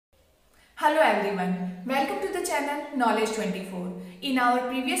Hello everyone, welcome to the channel Knowledge 24. In our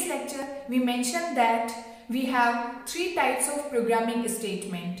previous lecture, we mentioned that we have three types of programming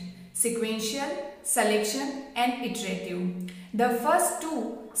statement: sequential, selection and iterative. The first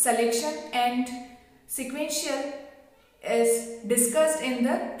two, selection and sequential, is discussed in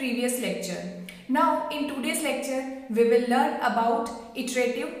the previous lecture. Now in today's lecture, we will learn about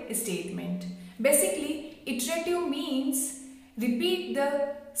iterative statement. Basically, iterative means repeat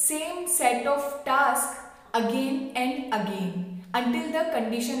the same set of tasks again and again until the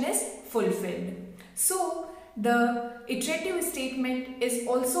condition is fulfilled. So the iterative statement is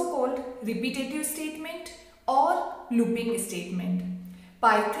also called repetitive statement or looping statement.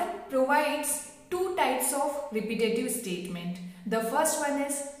 Python provides two types of repetitive statement. The first one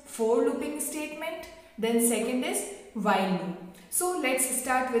is for looping statement, then second is while loop. So let's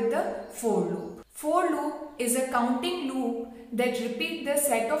start with the for loop. For loop is a counting loop that repeats the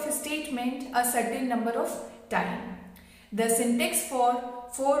set of statement a certain number of times. The syntax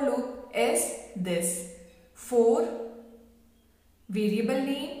for loop is this: for, variable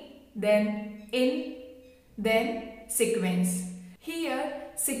name, then in, then sequence. Here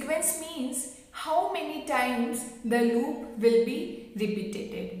sequence means how many times the loop will be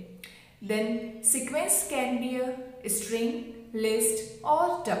repeated. Then sequence can be a string, list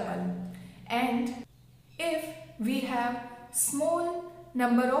or tuple. And if we have small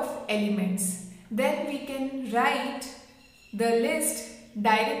number of elements, then we can write the list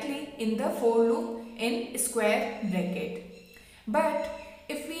directly in the for loop in square bracket. But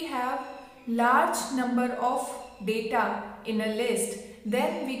if we have large number of data in a list,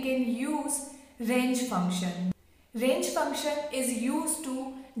 then we can use range function. Range function is used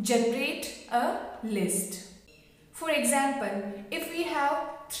to generate a list. For example, if we have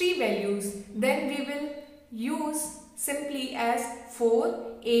 3 values, then we will use simply as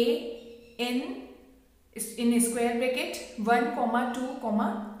for a in square bracket 1,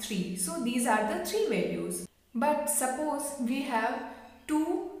 2, 3. So these are the 3 values. But suppose we have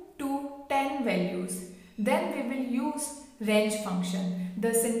 2 to 10 values, then we will use range function.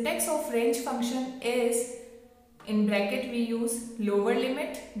 The syntax of range function is, in bracket we use lower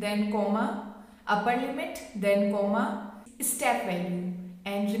limit, then comma, upper limit, then comma, step value.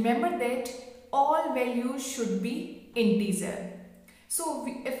 And remember that all values should be integer. So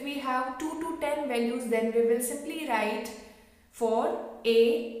if we have 2 to 10 values, then we will simply write for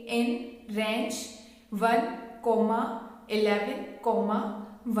a in range 1, 11,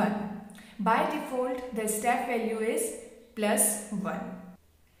 1. By default, the step value is +1.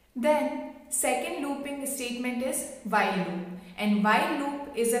 Then second looping statement is while loop. And while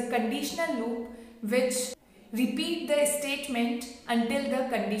loop is a conditional loop which repeat the statement until the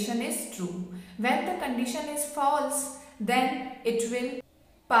condition is true. When the condition is false, then it will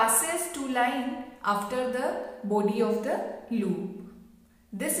passes to line after the body of the loop.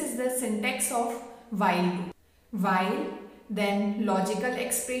 This is the syntax of while loop. While, then logical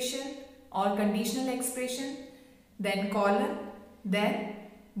expression or conditional expression, then colon, then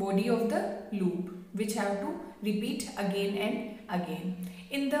body of the loop, which have to repeat again and again.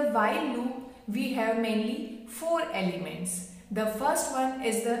 In the while loop, we have mainly 4 elements. The first one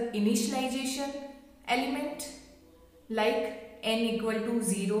is the initialization element, like n equal to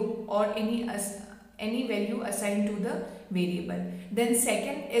 0 or any value assigned to the variable. Then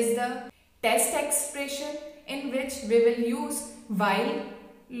second is the test expression, in which we will use while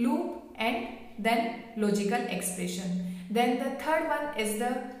loop and then logical expression. Then the third one is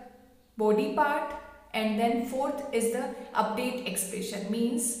the body part, and then fourth is the update expression,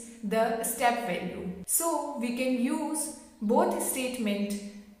 means the step value. So we can use both statement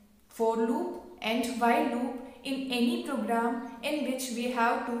for loop and while loop in any program in which we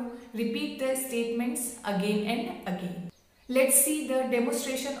have to repeat the statements again and again. Let's see the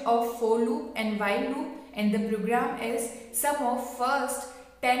demonstration of for loop and while loop, and the program is sum of first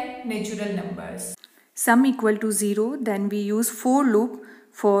 10 natural numbers. Sum equal to 0, then we use for loop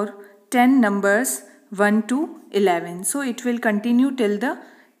for 10 numbers 1 to 11. So it will continue till the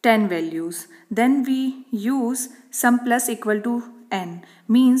 10 values. Then we use sum plus equal to n,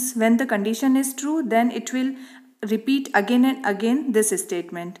 means when the condition is true, then it will repeat again and again this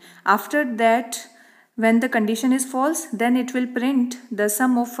statement. After that, when the condition is false, then it will print the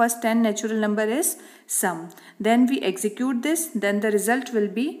sum of first 10 natural number is sum. Then we execute this, then the result will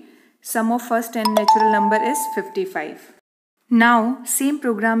be sum of first 10 natural number is 55. Now same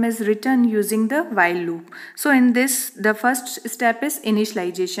program is written using the while loop. So in this, the first step is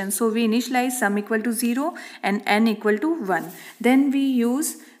initialization. So we initialize sum equal to 0 and n equal to 1. Then we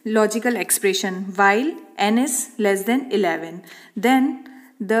use logical expression while n is less than 11. Then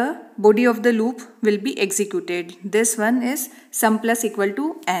the body of the loop will be executed. This one is sum plus equal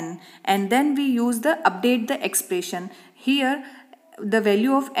to n, and then we use the update the expression. Here the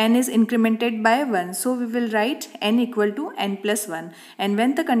value of n is incremented by 1, so we will write n equal to n plus 1, and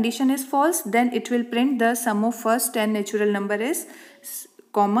when the condition is false, then it will print the sum of first 10 natural number is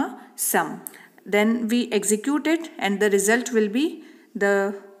comma sum. Then we execute it, and the result will be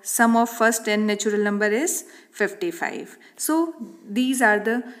the sum of first 10 natural number is 55. So these are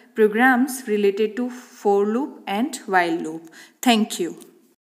the programs related to for loop and while loop. Thank you.